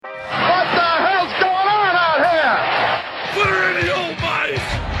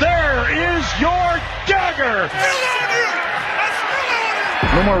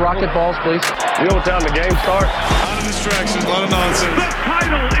No more rocket balls, please. You know what time the game starts? A lot of distractions, a lot of nonsense. The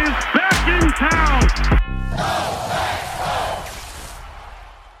title is back in town.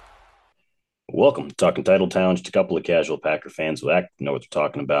 Welcome to Talking Title Town. Just a couple of casual Packer fans who know what they're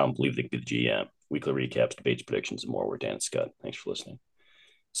talking about and believe they can be the GM. Weekly recaps, debates, predictions, and more. We're Dan and Scud. Thanks for listening.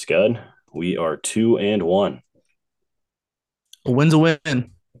 Scud, we are 2-1. A win's a win.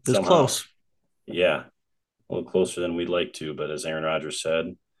 It's Somehow. close. Yeah, a little closer than we'd like to, but as Aaron Rodgers said,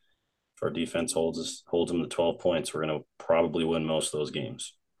 if our defense holds them to 12 points, we're going to probably win most of those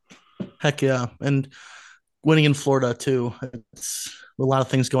games. Heck yeah. And winning in Florida, too. It's a lot of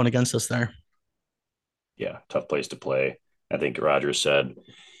things going against us there. Yeah, tough place to play. I think Rodgers said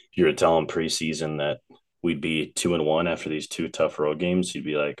if you were to tell him preseason that we'd be 2-1 after these two tough road games, he'd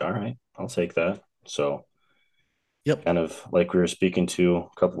be like, all right, I'll take that. So yep, kind of like we were speaking to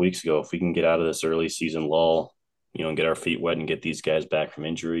a couple weeks ago, if we can get out of this early season lull, and get our feet wet and get these guys back from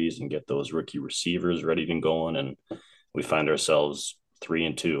injuries and get those rookie receivers ready and going, and we find ourselves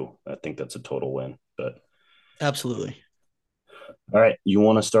 3-2, I think that's a total win. But absolutely. All right, you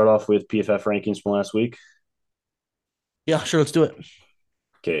want to start off with PFF rankings from last week? Yeah, sure, let's do it.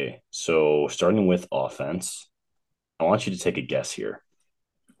 Okay, so starting with offense, I want you to take a guess here.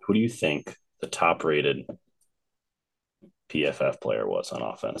 Who do you think the top-rated PFF player was on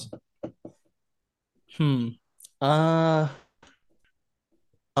offense? I'm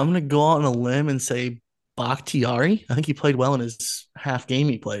gonna go out on a limb and say Bakhtiari. I think he played well in his half game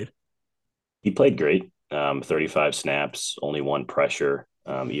he played. He played great. 35 snaps, only one pressure.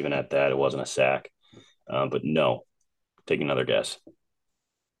 Even at that, it wasn't a sack. But no, take another guess.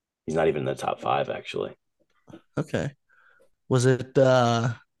 He's not even in the top 5, actually. Okay. Was it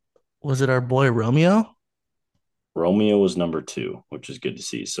our boy Romeo? Romeo was number 2, which is good to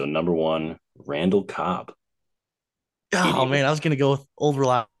see. So number 1, Randall Cobb. Oh, man, I was going to go with old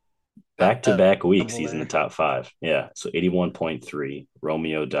reliable. Back-to-back weeks, he's in the top 5. Yeah, so 81.3.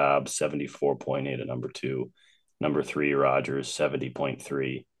 Romeo Dobbs, 74.8 at number 2. Number 3, Rodgers,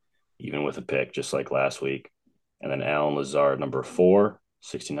 70.3, even with a pick, just like last week. And then Alan Lazard, number 4,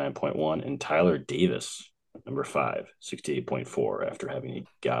 69.1. And Tyler Davis, number 5, 68.4 after having a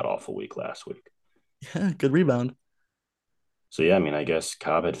god-awful week last week. Yeah, good rebound. So, yeah, I guess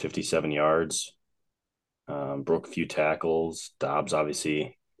Cobb had 57 yards, broke a few tackles. Dobbs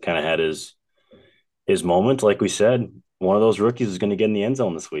obviously kind of had his moment. Like we said, one of those rookies is going to get in the end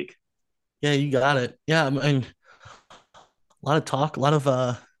zone this week. Yeah, you got it. Yeah, a lot of talk, a lot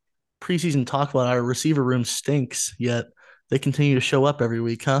of preseason talk about our receiver room stinks, yet they continue to show up every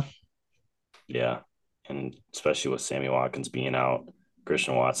week, huh? Yeah, and especially with Sammy Watkins being out,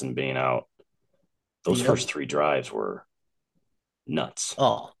 Christian Watson being out, those first 3 drives were nuts.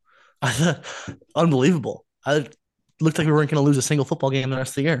 Oh, unbelievable. It looked like we weren't going to lose a single football game the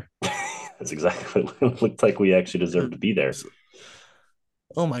rest of the year. That's exactly what it looked like. We actually deserved to be there.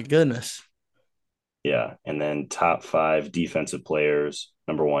 Oh, my goodness. Yeah, and then top 5 defensive players.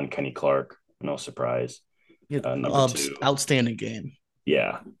 Number 1, Kenny Clark. No surprise. Number 2. Outstanding game.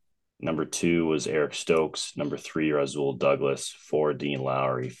 Yeah. Number 2 was Eric Stokes. Number 3, Rasul Douglas. 4, Dean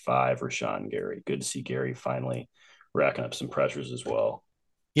Lowry. 5, Rashawn Gary. Good to see Gary finally racking up some pressures as well.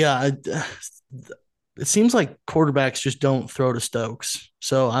 Yeah, it seems like quarterbacks just don't throw to Stokes.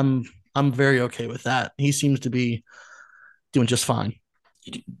 So I'm very okay with that. He seems to be doing just fine.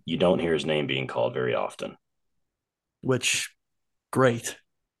 You don't hear his name being called very often. Great.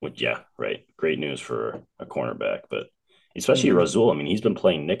 Yeah, right. Great news for a cornerback, but especially Rasul. He's been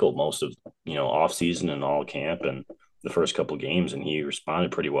playing nickel most of, off season and all camp and the first couple games, and he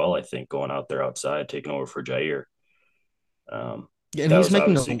responded pretty well, I think, going out there outside, taking over for Jair. Yeah, and he's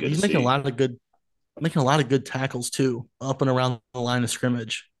making a lot of good tackles too, up and around the line of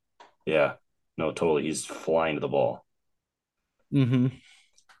scrimmage. Yeah, no, totally. He's flying to the ball. Mm-hmm.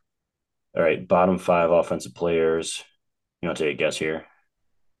 All right, bottom 5 offensive players. You want to take a guess here?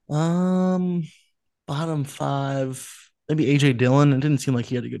 Bottom 5, maybe AJ Dillon. It didn't seem like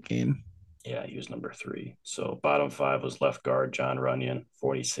he had a good game. Yeah, he was number 3. So bottom 5 was left guard John Runyon,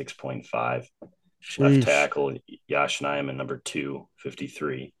 46.5. Left tackle Yash Nyman, number 2,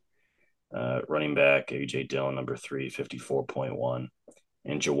 53. Running back AJ Dillon, number 3, 54.1.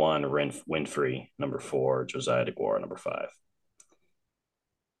 And Jawan Winfrey, number 4. Josiah DeGuara, number 5.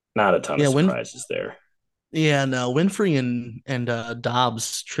 Not a ton of surprises there. Yeah, no, Winfrey and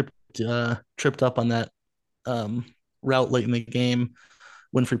Dobbs tripped up on that route late in the game.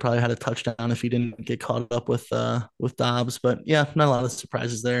 Winfrey probably had a touchdown if he didn't get caught up with Dobbs. But yeah, not a lot of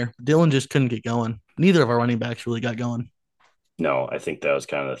surprises there. Dillon just couldn't get going. Neither of our running backs really got going. No, I think that was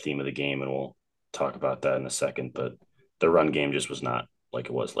kind of the theme of the game, and we'll talk about that in a second. But the run game just was not like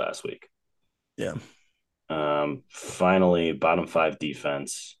it was last week. Yeah. Finally, bottom five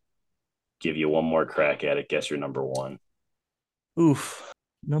defense. Give you one more crack at it. Guess your number one. Oof.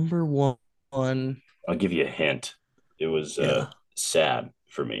 Number one. I'll give you a hint. It was Yeah. sad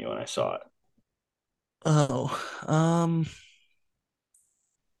for me when I saw it. Oh.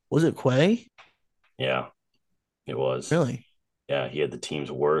 Was it Quay? Yeah, it was. Really? Yeah, he had the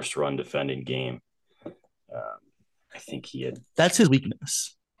team's worst run defending game. Um, I think he had. That's his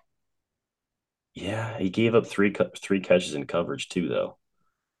weakness. Yeah, he gave up three catches in coverage too, though.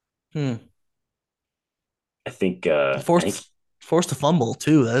 Hmm. I think. He I think forced a fumble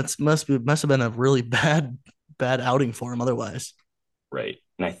too. That's must have been a really bad outing for him otherwise. right,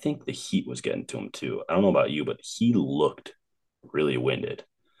 and I think the heat was getting to him too. I don't know about you, but he looked really winded.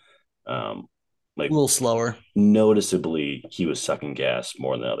 Um, A like little slower. noticeably, he was sucking gas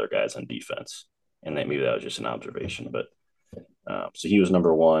more than the other guys on defense, and that maybe that was just an observation. But so he was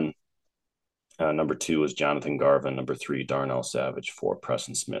number one. Number two was Jonathan Garvin. Number three, Darnell Savage. Four,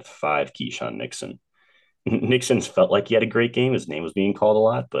 Preston Smith. Five, Keyshawn Nixon. Nixon's felt like he had a great game. His name was being called a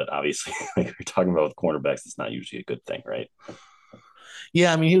lot, but obviously, like we're talking about with cornerbacks, it's not usually a good thing, right?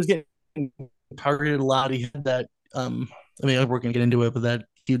 Yeah, I mean he was getting targeted a lot. He had that. I mean we're gonna get into it, but that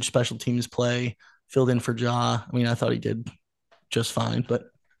huge special teams play filled in for Ja. I mean I thought he did just fine, but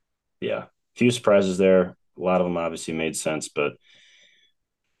Yeah, a few surprises there. A lot of them obviously made sense, but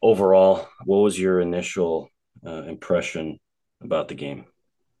overall, what was your initial impression about the game?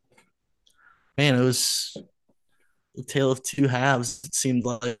 man, it was a tale of two halves. It seemed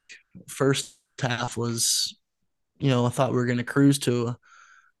like first half was, I thought we were gonna cruise to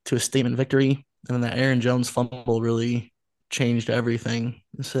a statement victory. And then that Aaron Jones fumble really changed everything.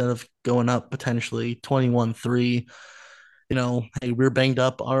 Instead of going up potentially 21-3, hey, we're banged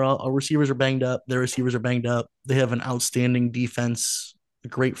up. Our receivers are banged up. Their receivers are banged up. They have an outstanding defense, a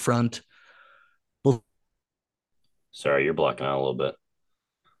great front. Well, Sorry, you're blocking out a little bit.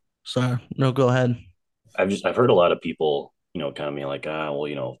 sorry, no, go ahead. I've heard a lot of people, kind of being like,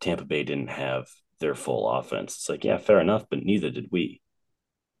 well, Tampa Bay didn't have their full offense. It's like, yeah, fair enough, but neither did we.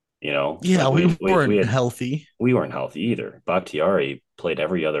 Yeah, Like we we weren't had healthy we weren't healthy either. Bakhtiari played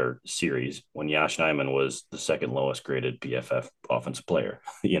every other series when Yash Nyman was the second lowest graded PFF offensive player.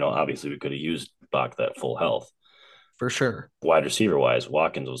 Obviously we could have used Bach that full health. for sure. Wide receiver wise,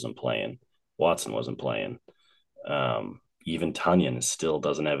 Watkins wasn't playing, Watson wasn't playing. Even Tunyon still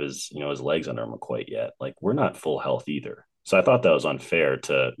doesn't have his legs under him quite yet. Like we're not full health either. So I thought that was unfair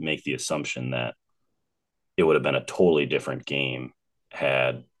to make the assumption that it would have been a totally different game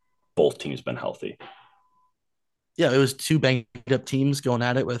had both teams been healthy. Yeah, it was two banged up teams going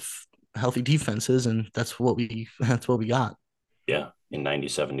at it with healthy defenses, and that's what we got. Yeah, in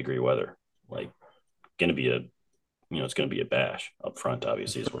 97-degree weather. Like gonna be it's gonna be a bash up front,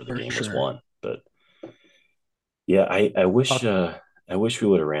 obviously, is where the For game was sure. won. But yeah, Talk, I wish we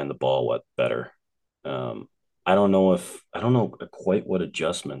would have ran the ball better. Um, I don't know quite what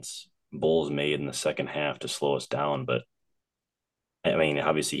adjustments Bulls made in the second half to slow us down, but I mean,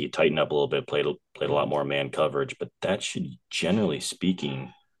 obviously he tightened up a little bit, played a lot more man coverage, but that should generally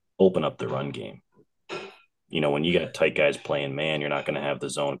speaking open up the run game. When you got tight guys playing man, you're not going to have the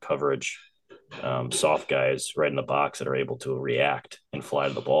zone coverage, soft guys right in the box that are able to react and fly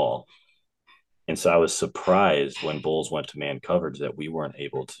to the ball. And so I was surprised when Bulls went to man coverage that we weren't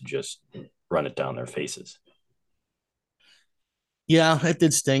able to just run it down their faces. yeah, it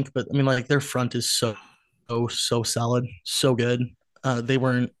did stink, but I mean, like their front is so solid, so good. They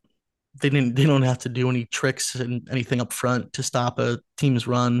weren't, they don't have to do any tricks and anything up front to stop a team's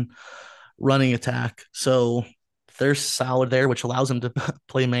running attack. So they're solid there, which allows them to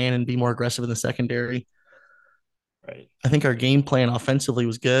play man and be more aggressive in the secondary. Right. I think our game plan offensively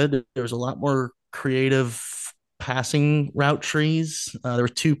was good. There was a lot more creative passing route trees. There were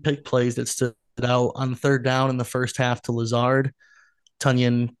two pick plays that stood out on third down in the first half to Lazard.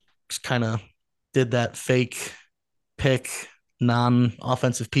 Tunyon just kind of did that fake pick,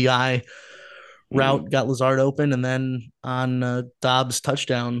 non-offensive PI Mm-hmm. route, got Lazard open, and then on Dobbs'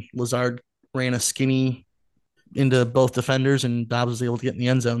 touchdown, Lazard ran a skinny into both defenders, and Dobbs was able to get in the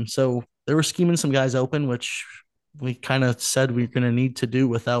end zone. So they were scheming some guys open, which we kind of said we are going to need to do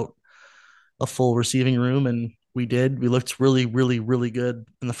without a full receiving room, and we did. We looked really, really, really good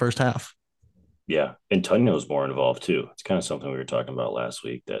in the first half. Yeah. And Tunyo's more involved too. It's kind of something we were talking about last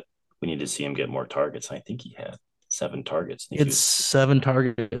week that we need to see him get more targets. I think he had 7 targets. I think he It's was 7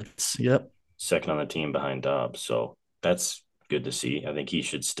 targets. Yep. second on the team behind Dobbs. So that's good to see. I think he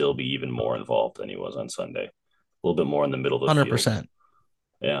should still be even more involved than he was on Sunday. A little bit more in the middle of the field. 100%.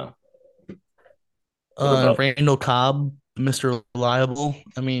 Yeah. What about Randall Cobb Mr. Reliable.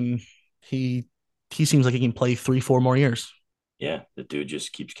 I mean, he he seems like he can play 3, 4 more years. Yeah, the dude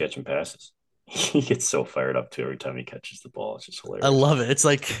just keeps catching passes. He gets so fired up too every time he catches the ball. It's just I hilarious. love it. It's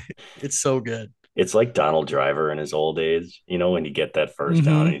like it's so good. It's like Donald Driver in his old age, when you get that first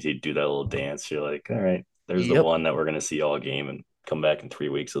down Mm-hmm. and he'd do that little dance, you're like, all right, there's the Yep. one that we're going to see all game and come back in 3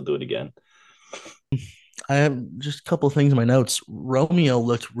 weeks. He'll do it again. I have just a couple of things in my notes. Romeo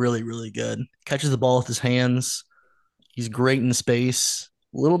looked really, really good. Catches the ball with his hands. He's great in space.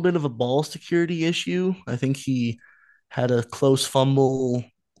 A little bit of a ball security issue. I think he had a close fumble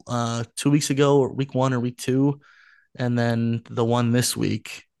 2 weeks ago, or week 1 or week 2, and then the one this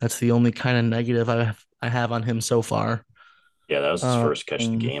week. That's the only kind of negative I have on him so far. Yeah, that was his Um, first catch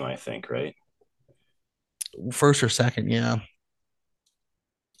of the game, I think, right? First or second, yeah,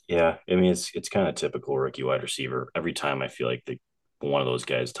 Yeah, I mean it's kind of typical rookie wide receiver. Every time I feel like one of those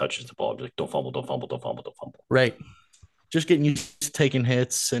guys touches the ball, I'll be like, don't fumble, don't fumble, don't fumble, don't fumble. right. Just getting used to taking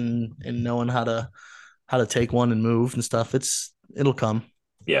hits and knowing how to take one and move and stuff. It'll come.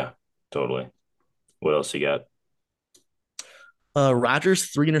 Yeah, totally. What else you got? Rodgers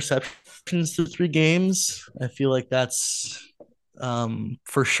 3 interceptions through 3 games. I feel like that's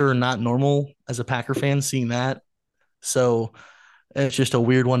for sure not normal as a Packer fan seeing that. So it's just a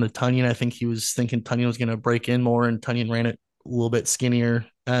weird one to Tunyon. I think he was thinking Tunyon was going to break in more, and Tunyon ran it a little bit skinnier.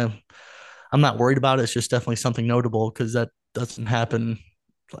 I'm not worried about it. It's just definitely something notable because that doesn't happen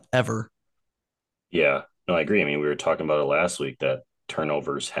ever. Yeah, no, I agree. I mean, we were talking about it last week that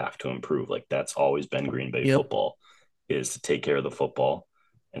turnovers have to improve. Like that's always been Green Bay Yep. football is to take care of the football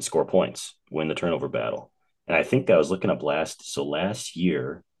and score points, win the turnover battle. And I think I was looking up last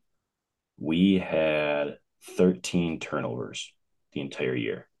year we had 13 turnovers the entire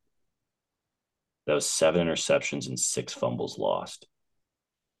year. That was 7 interceptions and 6 fumbles lost.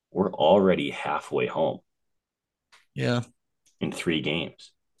 We're already halfway home Yeah. in 3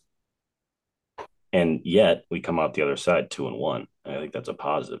 games. And yet we come out the other side 2-1. I think that's a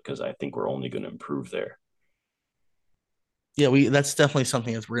positive because I think we're only going to improve there. Yeah. That's definitely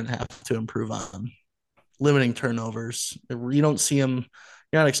something that we're going to have to improve on. Limiting turnovers. You don't see him.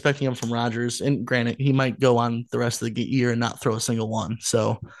 You're not expecting him from Rodgers. And granted, he might go on the rest of the year and not throw a single one.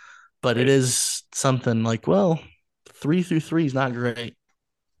 So, but it Right? is something like, well, 3 through 3 is not great.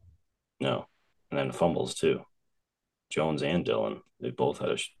 No. And then fumbles too. Jones and Dillon, they both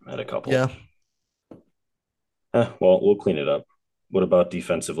had a couple. Yeah. Well, we'll clean it up. What about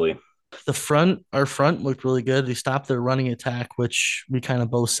defensively? Our front looked really good. They stopped their running attack, which we kind of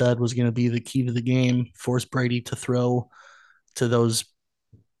both said was going to be the key to the game. Force Brady to throw to those,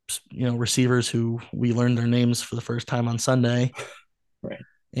 receivers who we learned their names for the first time on Sunday, Right.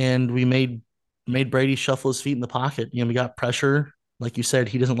 and we made Brady shuffle his feet in the pocket. We got pressure. Like you said,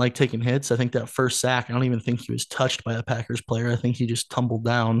 he doesn't like taking hits. I think that first sack, I don't even think he was touched by a Packers player. I think he just tumbled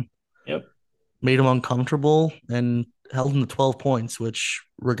down, Yep. made him uncomfortable, and held him to 12 points, which,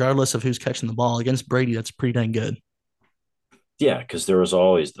 regardless of who's catching the ball against Brady, that's pretty dang good. Yeah, because there was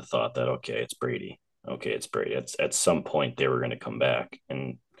always the thought that okay, it's Brady. Okay, it's Brady. At some point they were going to come back,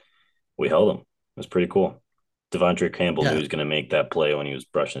 and we held them. It was pretty cool. Devontae Campbell knew he Yeah, was going to make that play when he was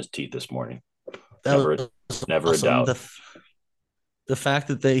brushing his teeth this morning. that Never, was never a awesome. doubt. The fact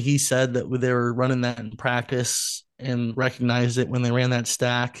that he said that they were running that in practice and recognized it when they ran that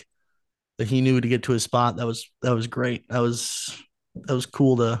stack, that he knew to get to his spot. That was great. That was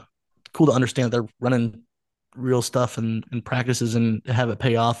cool to understand they're running real stuff and practices and have it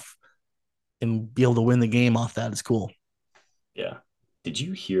pay off and be able to win the game off that is cool. Yeah. Did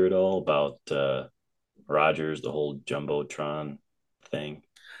you hear it all about Rogers, the whole jumbotron thing?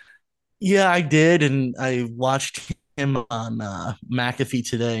 Yeah, I did, and I watched him on McAfee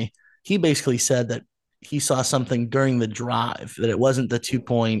today. He basically said that he saw something during the drive, that it wasn't the 2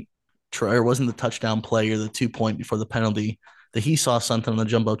 point try, or wasn't the touchdown play or the 2 point before the penalty. That he saw something on the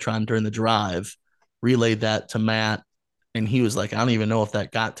jumbotron during the drive, relayed that to Matt, and he was like, I don't even know if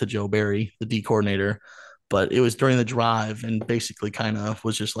that got to Joe Barry, the D coordinator, but it was during the drive, and basically kind of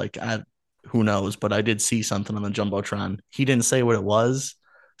was just like, who knows? But I did see something on the jumbotron. He didn't say what it was,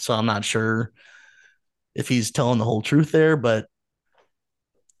 so I'm not sure if he's telling the whole truth there, but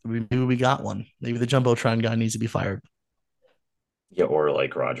maybe we got one. Maybe the jumbotron guy needs to be fired. Yeah, or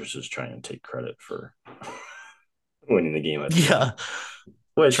like Rogers is trying to take credit for winning the game at the end. Yeah,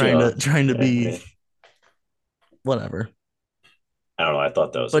 Which, trying to be eh, whatever. I don't know. I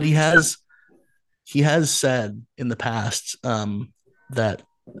thought that was But he interesting. has said in the past that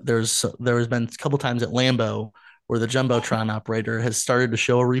there has been a couple times at Lambeau where the jumbotron operator has started to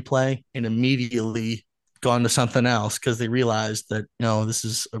show a replay and immediately gone to something else because they realized that this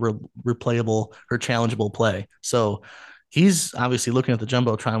is a replayable or challengeable play. So He's obviously looking at the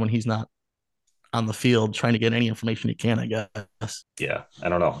jumbotron when he's not on the field, trying to get any information he can, I guess. Yeah, I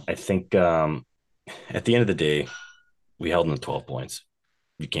don't know. I think at the end of the day, we held them to 12 points.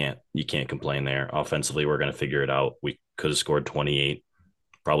 You can't complain there. Offensively, we're going to figure it out. We could have scored 28,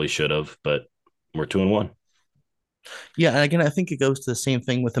 probably should have, but we're 2-1. Yeah, and again, I think it goes to the same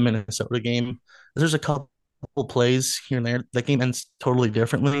thing with the Minnesota game. There's a couple plays here and there. That game ends totally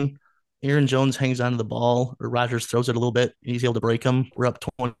differently. Aaron Jones hangs onto the ball, or Rodgers throws it a little bit. He's able to break them. We're up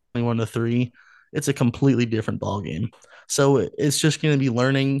 21-3. It's a completely different ball game. So it's just going to be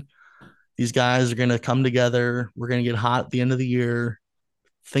learning. These guys are going to come together. We're going to get hot at the end of the year.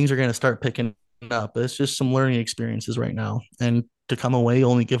 Things are going to start picking up. It's just some learning experiences right now. And to come away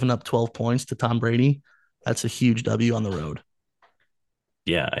only giving up 12 points to Tom Brady, that's a huge W on the road.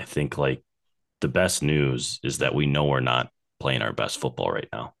 Yeah, I think like the best news is that we know we're not playing our best football right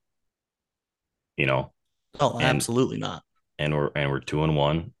now. You know, Oh, and absolutely not. we're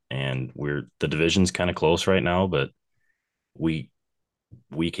 2-1, and we're the division's kind of close right now, but we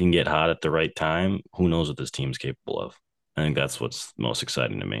we can get hot at the right time. Who knows what this team's capable of? I think that's what's most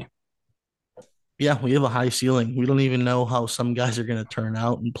exciting to me. Yeah, we have a high ceiling. We don't even know how some guys are going to turn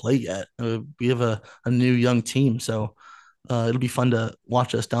out and play yet. We have a new young team, so it'll be fun to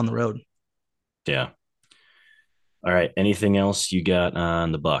watch us down the road. Yeah. All right. Anything else you got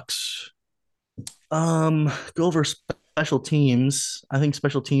on the Bucks? Go over special teams. I think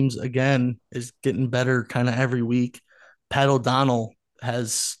special teams again is getting better kind of every week. Pat O'Donnell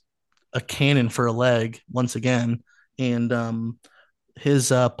has a cannon for a leg once again, and his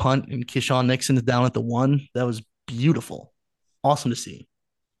punt and Keyshawn Nixon's down at the one. That was beautiful, awesome to see.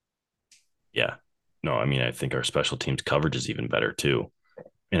 Yeah. No, I mean, I think our special teams coverage is even better too.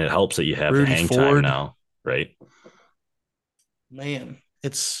 And it helps that you have the Rudy hang time Ford, now, right? man,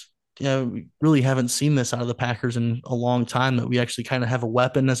 it's we really haven't seen this out of the Packers in a long time. That we actually kind of have a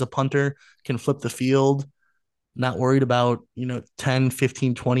weapon as a punter, can flip the field, not worried about 10,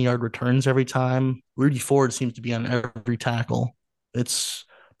 15, 20 yard returns every time. Rudy Ford seems to be on every tackle. It's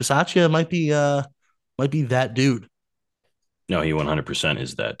Bisaccia might be that dude. No, he 100%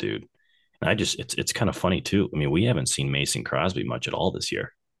 is that dude. And it's kind of funny too. I mean, we haven't seen Mason Crosby much at all this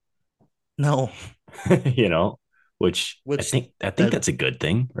year, No, you know, which I which think I think that that's a good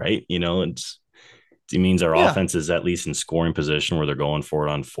thing, right? It means our yeah, offense is at least in scoring position where they're going for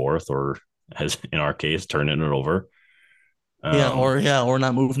it on fourth, or as in our case, turning it over. Um, or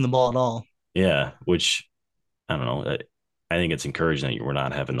not moving the ball at all. yeah, which I don't know. I think it's encouraging that we're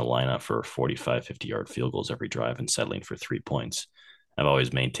not having to line up for 45, 50-yard field goals every drive and settling for 3 points. I've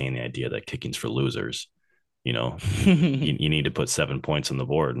always maintained the idea that kicking's for losers. You need to put 7 points on the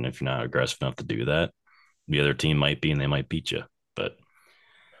board. And if you're not aggressive enough to do that, the other team might be and they might beat you. But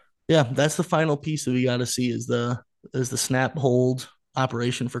Yeah, that's the final piece that we got to see is the snap hold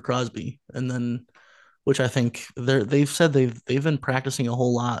operation for Crosby, and then which I think they've said they've been practicing a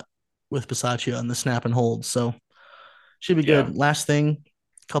whole lot with Bisaccia on the snap and hold, so should be yeah. good. Last thing,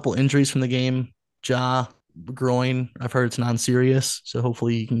 couple injuries from the game. Jaw groin. I've heard it's non-serious, so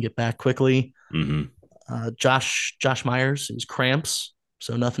hopefully you can get back quickly. Mm-hmm. Josh Myers, it was cramps,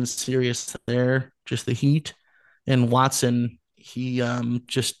 so nothing serious there, just the heat. And Watson, he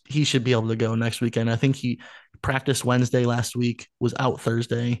should be able to go next weekend. I think he practiced Wednesday last week, was out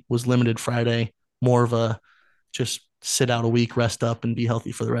Thursday, was limited Friday, more of a just sit out a week, rest up, and be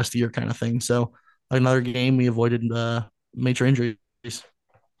healthy for the rest of the year kind of thing. So another game we avoided major injuries.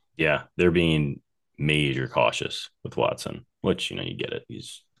 Yeah. They're being major cautious with Watson, which, you get it.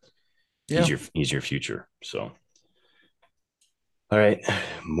 He's Yeah. your future. So, all right,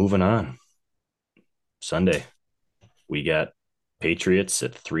 moving on. Sunday, we got Patriots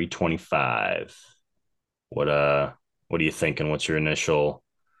at 325. What are you thinking? What's your initial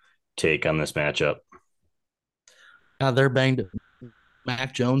take on this matchup? They're banged.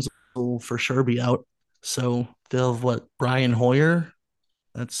 Mac Jones will for sure be out. So they'll have what, Brian Hoyer?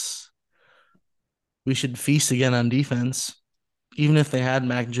 That's We should feast again on defense. Even if they had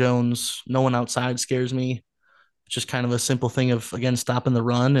Mac Jones, no one outside scares me. It's just kind of a simple thing of again stopping the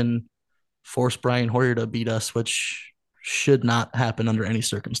run and force Brian Hoyer to beat us, which should not happen under any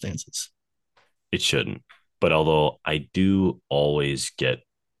circumstances. It shouldn't. But although I do always get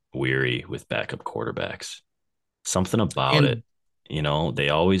weary with backup quarterbacks, something about it, And they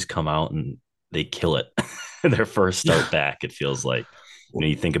always come out and they kill it. Their first yeah, start back, it feels like.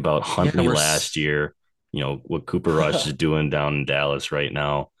 You think about yeah, Huntley last year, what Cooper Rush is doing down in Dallas right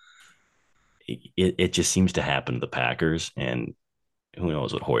now. It just seems to happen to the Packers, and who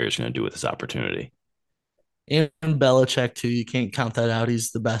knows what Hoyer's going to do with this opportunity. and Belichick too. You can't count that out.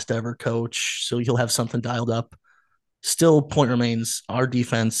 He's the best ever coach, so he'll have something dialed up. Still, point remains our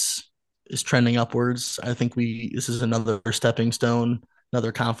defense is trending upwards. I think this is another stepping stone,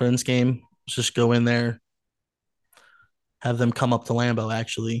 another confidence game. Let's just go in there, have them come up to Lambeau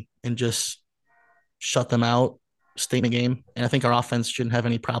actually, and just shut them out, statement game. And I think our offense shouldn't have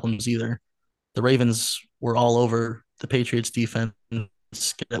any problems either. The Ravens were all over the Patriots defense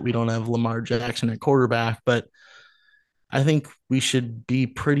that we don't have Lamar Jackson at quarterback, but I think we should be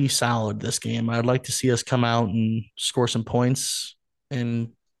pretty solid this game. I'd like to see us come out and score some points, and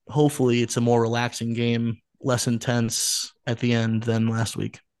hopefully it's a more relaxing game, less intense at the end than last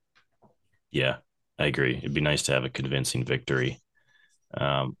week. Yeah, I agree. It'd be nice to have a convincing victory.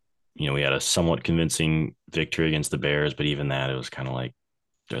 Um, we had a somewhat convincing victory against the Bears, but even that, it was kind of like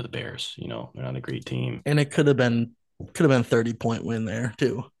they're the Bears. They're not a great team. And it could have been 30-point win there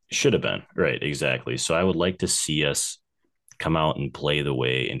too. Should have been right, exactly. So I would like to see us come out and play the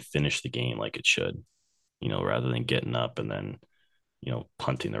way and finish the game like it should. Rather than getting up and then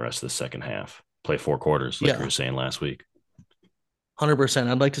punting the rest of the second half. Play 4 quarters, like we Yeah, were saying last week. 100%.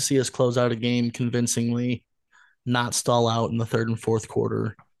 I'd like to see us close out a game convincingly, not stall out in the third and fourth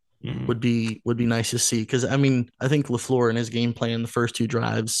quarter. Mm-hmm. Would be nice to see, because I mean I think LaFleur in his game plan the first two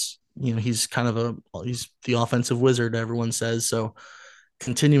drives, he's kind of he's the offensive wizard everyone says, so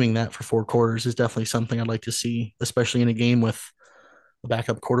continuing that for 4 quarters is definitely something I'd like to see, especially in a game with a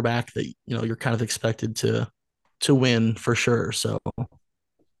backup quarterback that you're kind of expected to win for sure. So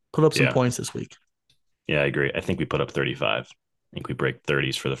put up some Yeah. points this week. Yeah, I agree. I think we put up 35. I think we break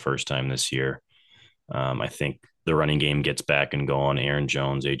 30s for the first time this year. I think the running game gets back and going. Aaron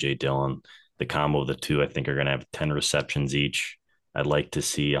Jones, AJ Dillon, the combo of the two, I think are going to have 10 receptions each. I'd like to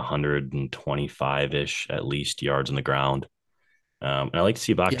see 125 ish at least yards on the ground. And I like to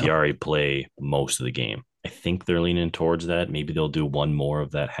see Yeah. Bakhtiari play most of the game. I think they're leaning towards that. Maybe they'll do one more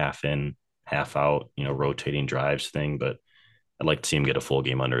of that half in, half out, rotating drives thing. But I'd like to see him get a full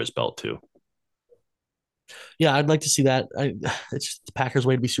game under his belt too. Yeah, I'd like to see that. It's just the Packers'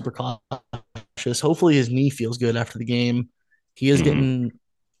 way to be super cautious. Hopefully his knee feels good after the game. He is Mm-hmm. getting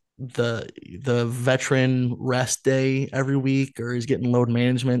the the veteran rest day every week, or he's getting load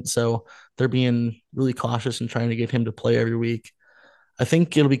management. So they're being really cautious and trying to get him to play every week. I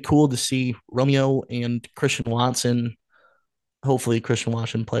think it'll be cool to see Romeo and Christian Watson. Hopefully Christian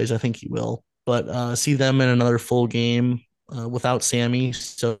Watson plays. I think he will. But see them in another full game without Sammy.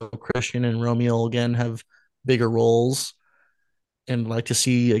 So Christian and Romeo again have bigger roles, and like to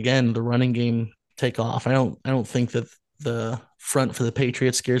see again the running game take off. I don't think that the front for the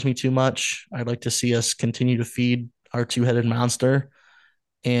Patriots scares me too much. I'd like to see us continue to feed our two-headed monster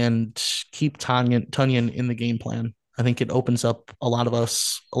and keep Tunyon in the game plan. I think it opens up a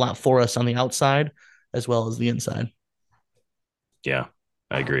lot for us on the outside as well as the inside. Yeah,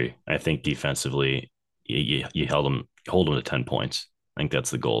 I agree. I think defensively, you hold them to 10 points. I think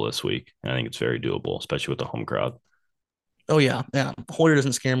that's the goal this week. I think it's very doable, especially with the home crowd. Oh yeah, yeah. Hoyer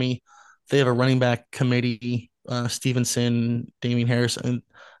doesn't scare me. They have a running back committee, Stevenson, Damien Harris, and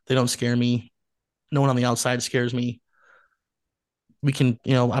they don't scare me. No one on the outside scares me. We can,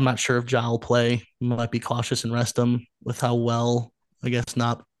 I'm not sure if Ja will play. We might be cautious and rest him with how well, I guess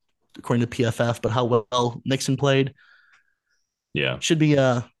not according to PFF, but how well Nixon played. Yeah. Should be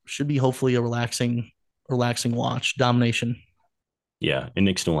hopefully a relaxing watch. Domination. Yeah. And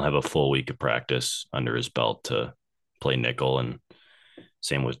Nixon will have a full week of practice under his belt to play nickel. And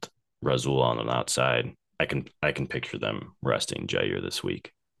same with Razul on the outside. I can picture them resting Jair this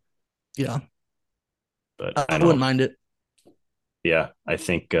week. Yeah, But I I wouldn't know. mind it. Yeah. I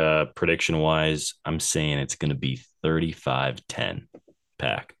think prediction wise, I'm saying it's going to be 35-10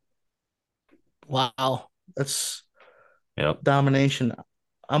 Pack. Wow, that's Yep. domination.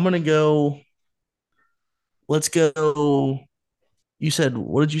 I'm gonna go. Let's go. You said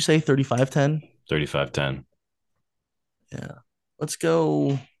what did you say? 35-10. 35-10. Yeah. Let's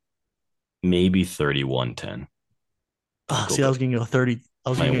go. Maybe 31-10. I'll Oh, go see, I bit. was gonna go 30. I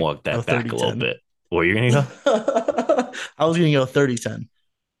was Might gonna walk go that back a little 30-10. bit. Where you're gonna go? I was gonna go 30-10.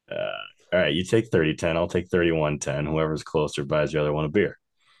 All right, you take 30-10. I'll take 31-10. Whoever's closer buys the other one a beer.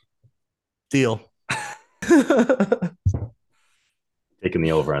 Deal. Taking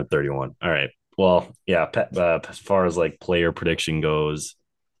the over on 31. All right. Well, yeah. As far as like player prediction goes,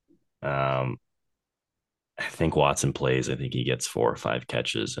 um, I think Watson plays. I think he gets 4 or 5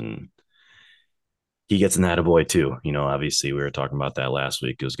 catches, and he gets an attaboy too. Obviously we were talking about that last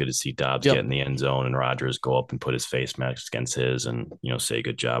week. It was good to see Dobbs get Yep. in the end zone and Rodgers go up and put his face mask against his and say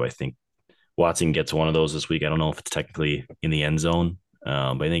good job. I think Watson gets one of those this week. I don't know if it's technically in the end zone,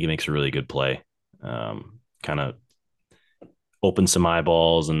 but I think he makes a really good play. Kind of open some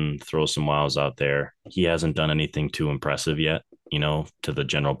eyeballs and throw some wows out there. He hasn't done anything too impressive yet, to the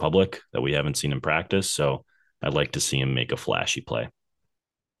general public that we haven't seen in practice. So I'd like to see him make a flashy play.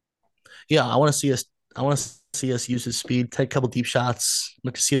 Yeah, I want to see us. I want to see us use his speed, take a couple deep shots.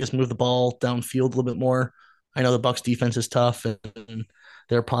 Look to see us move the ball downfield a little bit more. I know the Bucks defense is tough, and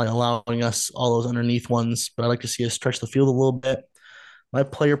they're probably allowing us all those underneath ones. But I like to see us stretch the field a little bit. My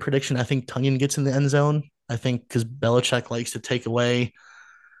player prediction: I think Tunyon gets in the end zone. I think because Belichick likes to take away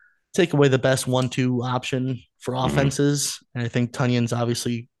the best 1-2 option for Mm-hmm. offenses, and I think Tunyon's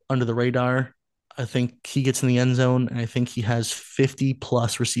obviously under the radar. I think he gets in the end zone, and I think he has 50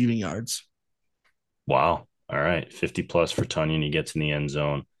 plus receiving yards. Wow. All right. 50 plus for Tunyon. He gets in the end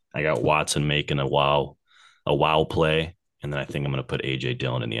zone. I got Watson making a wow play. And then I think I'm going to put AJ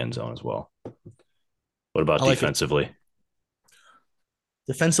Dillon in the end zone as well. What about I like it. defensively?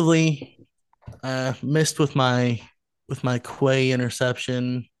 Defensively, missed with my Quay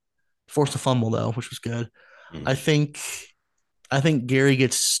interception, forced a fumble though, which was good. I Mm-hmm. think I think Gary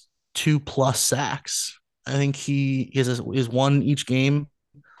gets 2 plus sacks. I think he is one each game.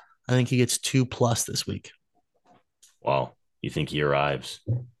 I think he gets 2 plus this week. Wow. You think he arrives?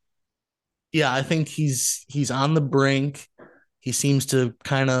 Yeah, I think he's on the brink. He seems to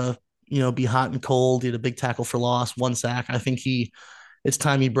kind of be hot and cold. He had a big tackle for loss, 1 sack. I think it's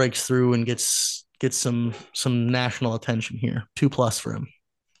time he breaks through and gets some national attention here. 2 plus for him.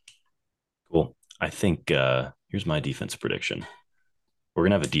 Cool. I think here's my defense prediction. We're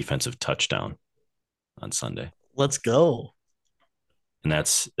going to have a defensive touchdown on Sunday. Let's go. And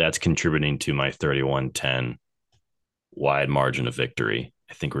that's contributing to my 31-10 wide margin of victory.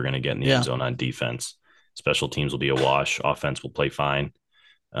 I think we're going to get in the end Yeah, zone on defense. Special teams will be a wash. Offense will play fine.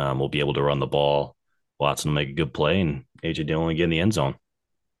 We'll be able to run the ball. Watson will make a good play, and AJ Dillon will get in the end zone.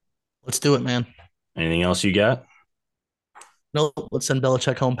 let's do it, man. Anything else you got? No, let's send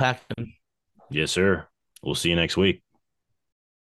Belichick home packing. Yes, sir. We'll see you next week.